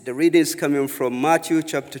The reading is coming from Matthew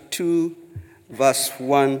chapter 2, verse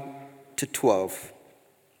 1 to 12.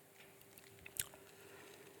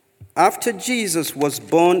 After Jesus was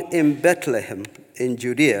born in Bethlehem in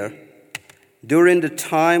Judea, during the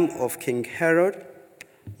time of King Herod,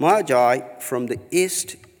 Magi from the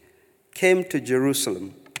east came to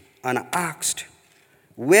Jerusalem and asked,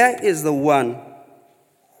 "Where is the one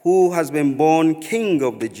who has been born King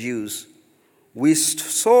of the Jews? We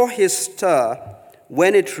saw his star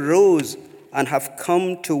when it rose and have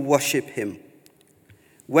come to worship him."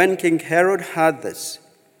 When King Herod heard this,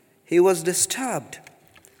 he was disturbed,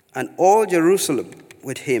 and all Jerusalem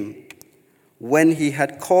with him. When he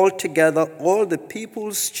had called together all the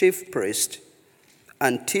people's chief priests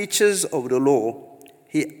and teachers of the law,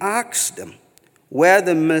 he asked them where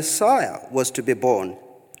the Messiah was to be born.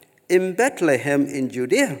 "In Bethlehem in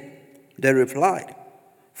Judea," they replied,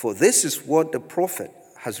 "for this is what the prophet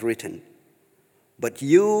has written. But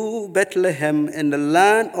you, Bethlehem, in the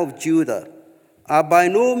land of Judah, are by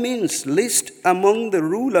no means least among the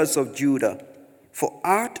rulers of Judah, for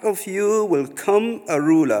out of you will come a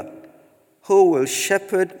ruler who will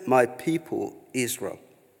shepherd my people Israel."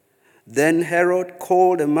 Then Herod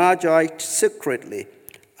called the Magi secretly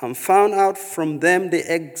and found out from them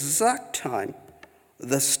the exact time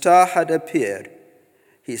the star had appeared.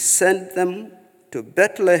 He sent them to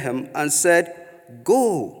Bethlehem and said,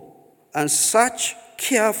 "Go and search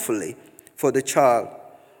carefully for the child.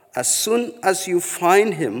 As soon as you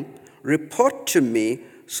find him, report to me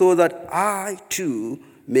so that I too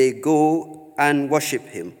may go and worship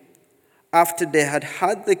him." After they had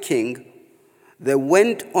had the king, they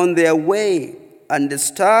went on their way, and the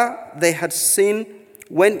star they had seen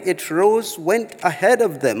when it rose went ahead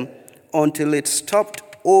of them until it stopped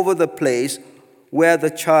over the place where the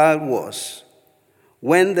child was.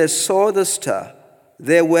 When they saw the star,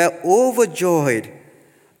 they were overjoyed.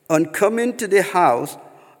 On coming to the house,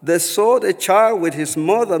 they saw the child with his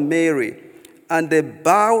mother Mary, and they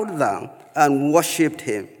bowed down and worshipped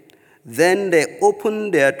him. Then they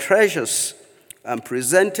opened their treasures and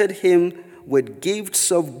presented him with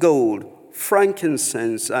gifts of gold,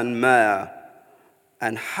 frankincense, and myrrh.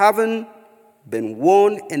 And having been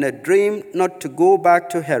warned in a dream not to go back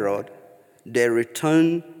to Herod, they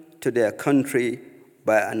returned to their country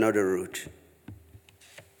by another route.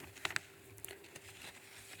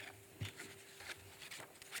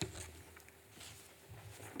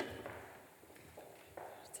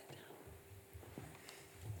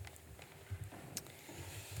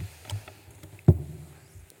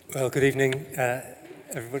 Well, good evening,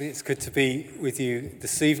 everybody. It's good to be with you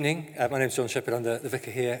this evening. My name's John Shepherd. I'm the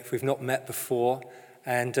vicar here, if we've not met before.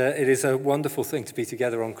 And it is a wonderful thing to be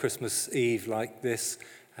together on Christmas Eve like this.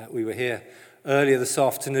 We were here earlier this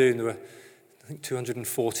afternoon. There were, I think,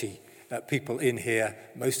 240 people in here,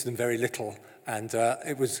 most of them very little, and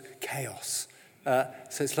it was chaos.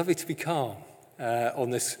 So it's lovely to be calm on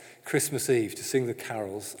this Christmas Eve, to sing the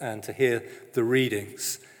carols and to hear the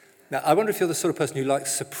readings. Now, I wonder if you're the sort of person who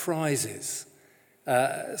likes surprises.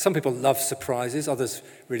 Some people love surprises, others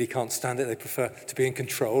really can't stand it. They prefer to be in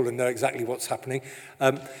control and know exactly what's happening.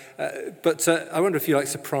 But I wonder if you like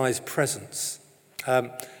surprise presents.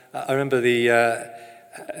 I remember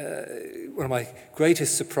one of my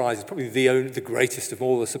greatest surprises, probably the greatest of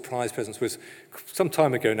all the surprise presents, was some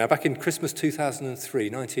time ago now, back in Christmas 2003,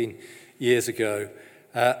 19 years ago.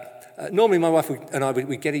 Normally my wife and I,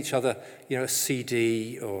 we'd get each other, a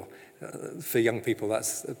CD, or for young people,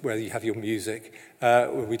 that's where you have your music.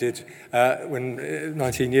 We did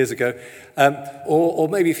 19 years ago. Or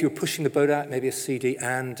maybe if you were pushing the boat out, maybe a CD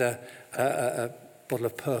and a bottle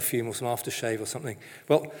of perfume or some aftershave or something.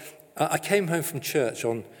 Well, I came home from church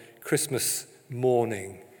on Christmas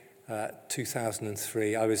morning,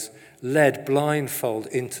 2003. I was led blindfold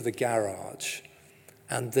into the garage,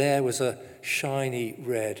 and there was a shiny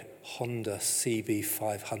red Honda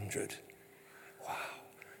CB500. Wow.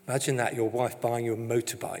 Imagine that, your wife buying you a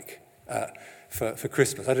motorbike for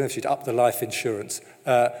Christmas. I don't know if she'd up the life insurance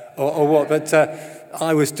or what, but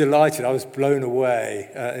I was delighted. I was blown away.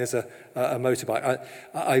 There's a motorbike.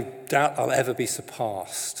 I doubt I'll ever be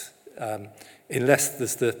surpassed unless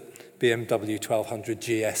there's the BMW 1200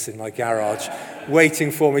 GS in my garage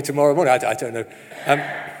waiting for me tomorrow morning. I don't know.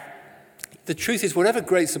 The truth is, whatever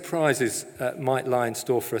great surprises might lie in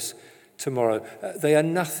store for us tomorrow, they are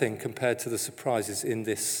nothing compared to the surprises in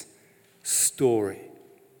this story,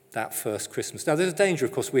 that first Christmas. Now, there's a danger,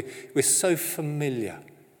 of course. We're so familiar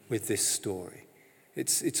with this story.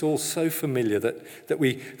 It's all so familiar that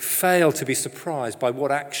we fail to be surprised by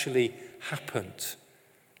what actually happened.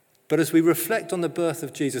 But as we reflect on the birth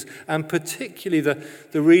of Jesus, and particularly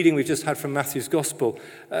the reading we just had from Matthew's Gospel,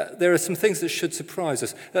 there are some things that should surprise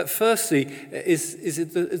us. Firstly, is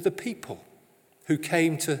the people who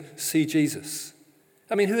came to see Jesus.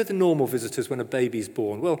 I mean, who are the normal visitors when a baby's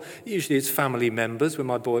born? Well, usually it's family members. When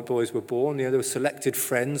my boys were born, there were selected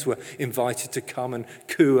friends were invited to come and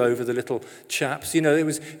coo over the little chaps.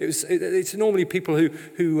 It's normally people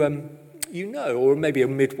who or maybe a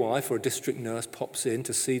midwife or a district nurse pops in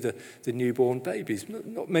to see the newborn babies.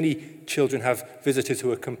 Not many children have visitors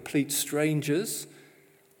who are complete strangers.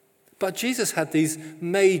 But Jesus had these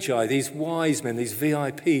magi, these wise men, these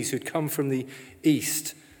VIPs who'd come from the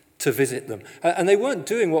east to visit them. And they weren't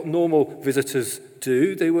doing what normal visitors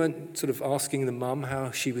do. They weren't sort of asking the mum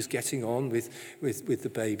how she was getting on with the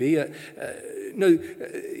baby.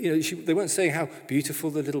 They weren't saying how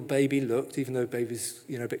beautiful the little baby looked, even though the baby's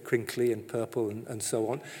a bit crinkly and purple and so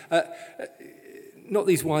on. Not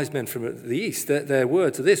these wise men from the east. Their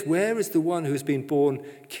words are this: where is the one who has been born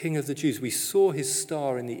King of the Jews? We saw his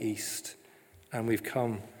star in the east, and we've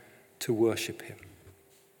come to worship him.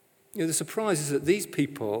 The surprise is that these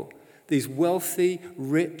people, these wealthy,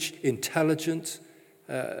 rich, intelligent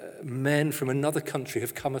men from another country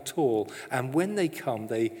have come at all. And when they come,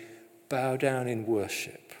 they bow down in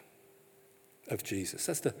worship of Jesus.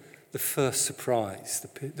 That's the first surprise,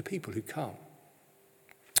 the people who come.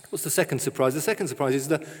 What's the second surprise? The second surprise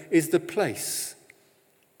is the place.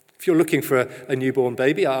 If you're looking for a newborn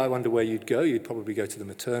baby, I wonder where you'd go. You'd probably go to the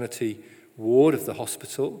maternity ward of the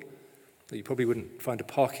hospital. You probably wouldn't find a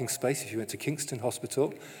parking space if you went to Kingston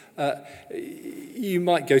Hospital. You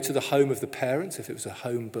might go to the home of the parents if it was a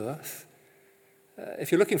home birth. If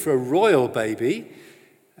you're looking for a royal baby,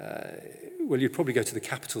 you'd probably go to the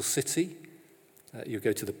capital city. You'd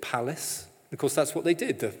go to the palace. Of course, that's what they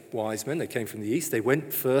did. The wise men, they came from the east. They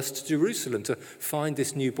went first to Jerusalem to find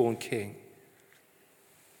this newborn king.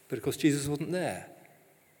 But of course, Jesus wasn't there.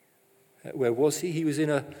 Where was he? He was in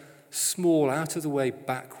a small, out-of-the-way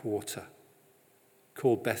backwater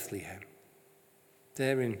called Bethlehem.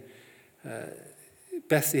 There in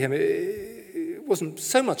Bethlehem, it wasn't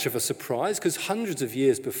so much of a surprise because hundreds of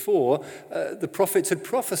years before, the prophets had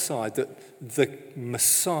prophesied that the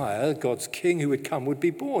Messiah, God's king who would come, would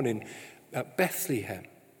be born in Bethlehem.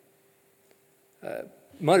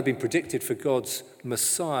 Might have been predicted for God's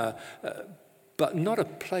Messiah, but not a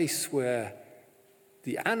place where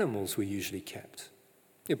the animals were usually kept.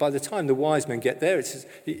 By the time the wise men get there,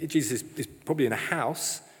 Jesus is probably in a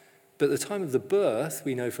house, but at the time of the birth,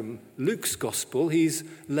 we know from Luke's gospel, he's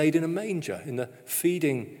laid in a manger, in the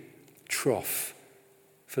feeding trough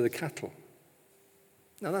for the cattle.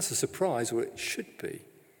 Now that's a surprise, or it should be.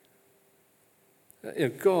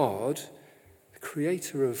 God, the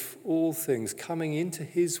creator of all things, coming into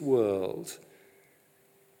his world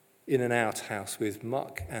in an outhouse with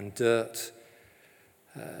muck and dirt,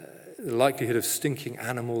 the likelihood of stinking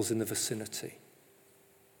animals in the vicinity.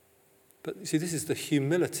 But you see, this is the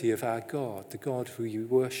humility of our God, the God who you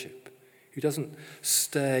worship, who doesn't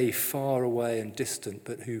stay far away and distant,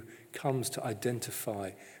 but who comes to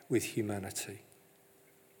identify with humanity,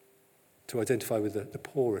 to identify with the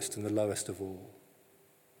poorest and the lowest of all.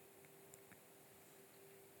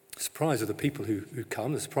 The surprise of the people who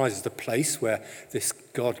come, the surprise is the place where this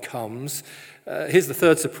God comes. Here's the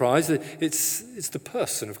third surprise. It's the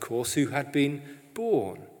person, of course, who had been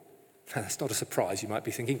born. Now, that's not a surprise. You might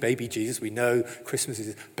be thinking, baby Jesus. We know Christmas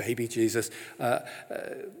is baby Jesus.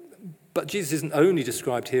 But Jesus isn't only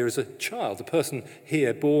described here as a child. The person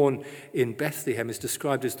here born in Bethlehem is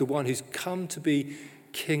described as the one who's come to be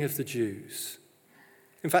King of the Jews.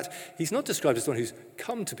 In fact, he's not described as the one who's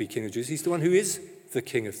come to be King of the Jews. He's the one who is the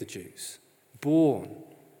King of the Jews, born,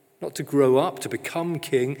 not to grow up, to become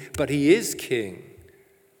king, but he is king.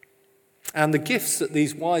 And the gifts that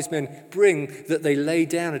these wise men bring, that they lay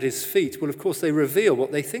down at his feet, well, of course, they reveal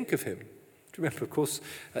what they think of him. Do you remember, of course,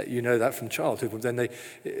 you know that from childhood, then they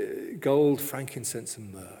gold, frankincense,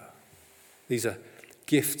 and myrrh. These are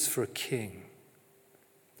gifts for a king.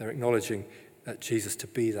 They're acknowledging Jesus to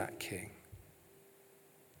be that king.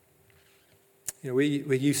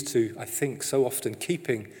 We're used to, I think, so often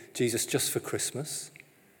keeping Jesus just for Christmas.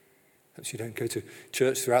 Perhaps you don't go to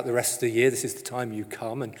church throughout the rest of the year. This is the time you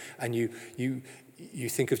come and you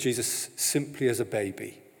think of Jesus simply as a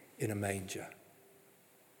baby in a manger.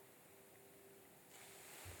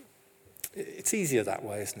 It's easier that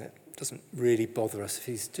way, isn't it? It doesn't really bother us. If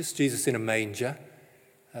he's just Jesus in a manger,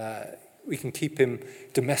 we can keep him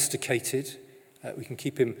domesticated. We can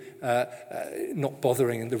keep him not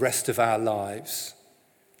bothering the rest of our lives.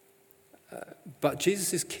 But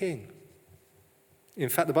Jesus is king. In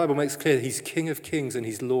fact, the Bible makes clear that he's King of kings and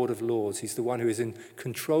he's Lord of lords. He's the one who is in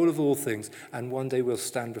control of all things, and one day we'll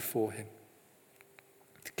stand before him.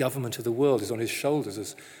 The government of the world is on his shoulders,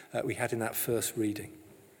 as we had in that first reading.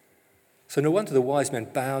 So no wonder the wise men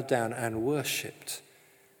bowed down and worshipped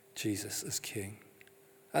Jesus as king.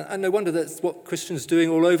 And no wonder that's what Christians are doing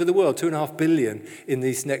all over the world. 2.5 billion in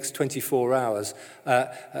these next 24 hours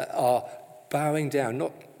are bowing down,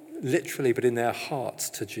 not literally, but in their hearts,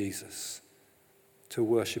 to Jesus, to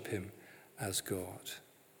worship him as God.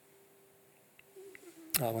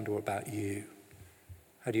 I wonder what about you?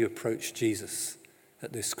 How do you approach Jesus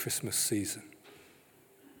at this Christmas season?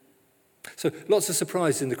 So lots of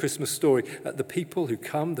surprises in the Christmas story. The people who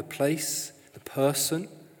come, the place, the person.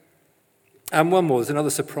 And one more, there's another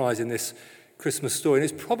surprise in this Christmas story, and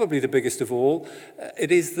it's probably the biggest of all.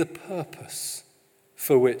 It is the purpose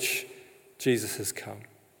for which Jesus has come.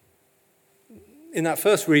 In that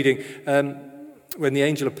first reading, when the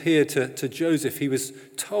angel appeared to Joseph, he was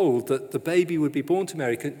told that the baby would be born to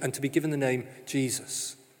Mary and to be given the name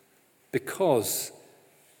Jesus, because,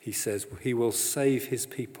 he says, he will save his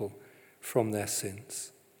people from their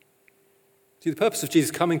sins. See, the purpose of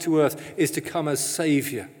Jesus coming to earth is to come as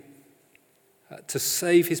Saviour, to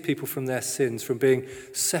save his people from their sins, from being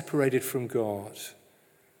separated from God,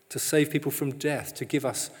 to save people from death, to give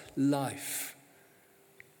us life.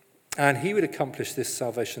 And he would accomplish this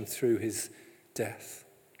salvation through his death.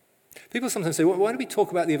 People sometimes say, well, why do we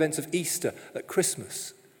talk about the events of Easter at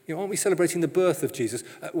Christmas? Aren't we celebrating the birth of Jesus?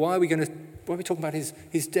 Why are we talking about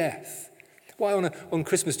his death? Why on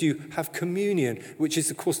Christmas do you have communion, which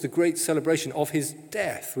is, of course, the great celebration of his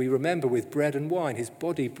death? We remember with bread and wine, his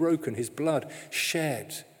body broken, his blood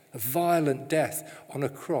shed, a violent death on a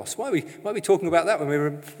cross. Why are we talking about that when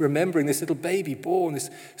we're remembering this little baby born, this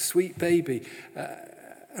sweet baby?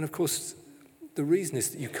 And, of course, the reason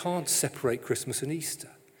is that you can't separate Christmas and Easter.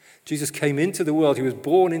 Jesus came into the world, he was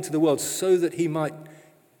born into the world so that he might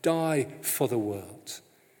die for the world,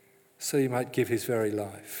 so he might give his very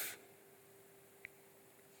life.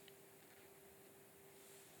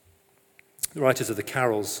 The writers of the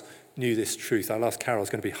carols knew this truth. Our last carol is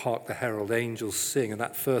going to be Hark the Herald Angels Sing. And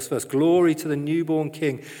that first verse, glory to the newborn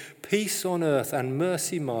King, peace on earth and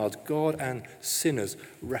mercy mild, God and sinners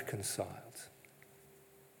reconciled.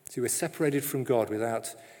 See, we're separated from God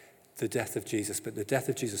without the death of Jesus, but the death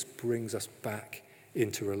of Jesus brings us back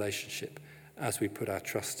into relationship as we put our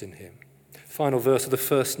trust in him. Final verse of the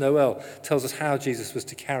first Noel tells us how Jesus was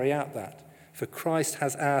to carry out that. For Christ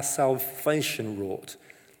has our salvation wrought,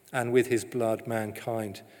 and with his blood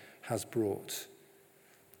mankind has brought.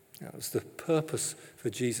 That was the purpose for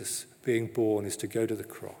Jesus being born, is to go to the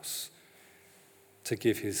cross, to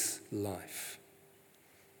give his life.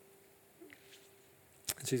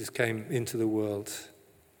 Jesus came into the world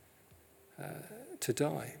to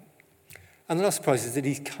die. And the last surprise is that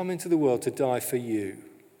he's come into the world to die for you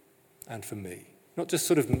and for me. Not just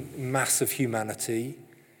sort of massive humanity,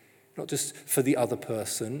 not just for the other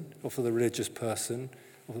person or for the religious person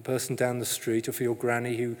or the person down the street or for your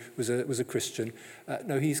granny who was a Christian.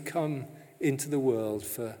 No, he's come into the world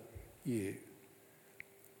for you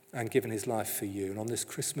and given his life for you. And on this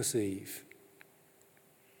Christmas Eve,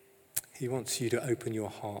 he wants you to open your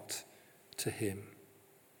heart to him.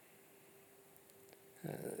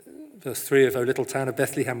 Verse 3 of O Little Town of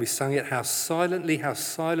Bethlehem, we sang it, how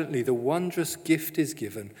silently the wondrous gift is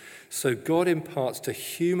given. So God imparts to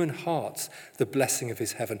human hearts the blessing of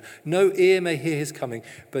his heaven. No ear may hear his coming,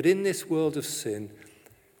 but in this world of sin,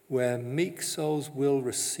 where meek souls will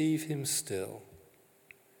receive him still,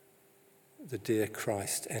 the dear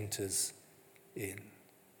Christ enters in.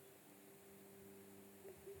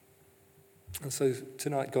 And so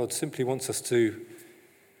tonight God simply wants us to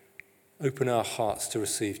open our hearts to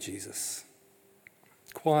receive Jesus.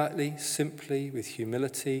 Quietly, simply, with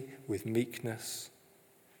humility, with meekness.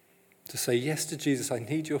 To say yes to Jesus, I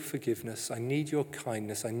need your forgiveness, I need your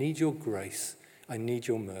kindness, I need your grace, I need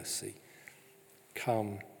your mercy.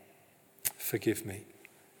 Come, forgive me,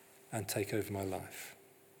 and take over my life.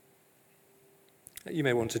 You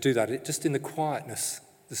may want to do that just in the quietness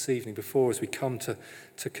this evening before as we come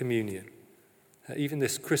to communion. Even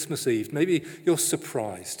this Christmas Eve, maybe you're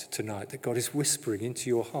surprised tonight that God is whispering into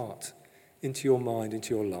your heart, into your mind,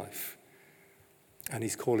 into your life, and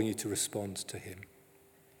he's calling you to respond to him.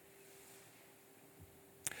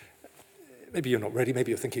 Maybe you're not ready,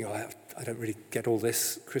 maybe you're thinking, I don't really get all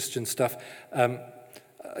this Christian stuff. I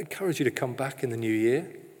encourage you to come back in the new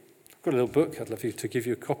year. I've got a little book, I'd love you to give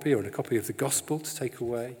you a copy, or a copy of the Gospel to take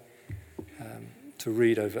away, to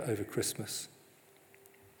read over Christmas.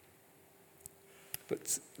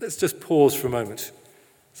 But let's just pause for a moment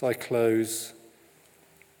as I close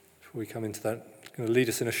before we come into that, I'm going to lead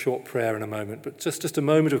us in a short prayer in a moment, but just a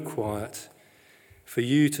moment of quiet for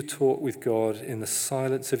you to talk with God in the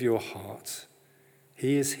silence of your heart.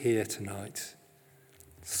 He is here tonight.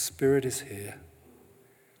 The Spirit is here.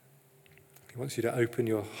 He wants you to open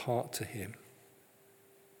your heart to him.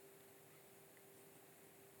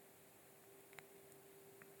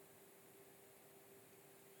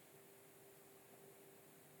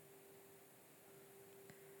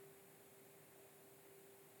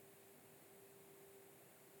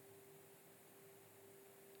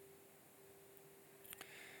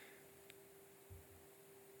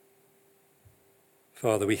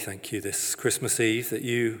 Father, we thank you this Christmas Eve that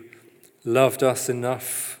you loved us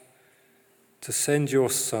enough to send your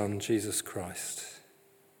Son, Jesus Christ.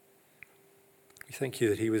 We thank you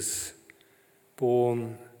that he was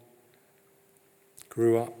born,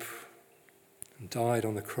 grew up, and died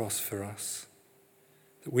on the cross for us,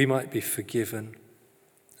 that we might be forgiven,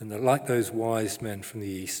 and that like those wise men from the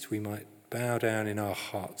East, we might bow down in our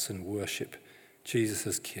hearts and worship Jesus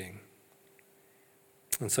as King.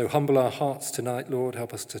 And so humble our hearts tonight, Lord.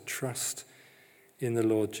 Help us to trust in the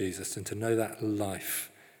Lord Jesus and to know that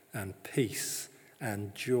life and peace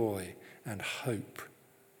and joy and hope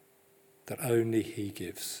that only he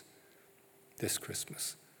gives this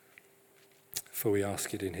Christmas. For we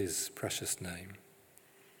ask it in his precious name.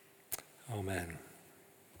 Amen.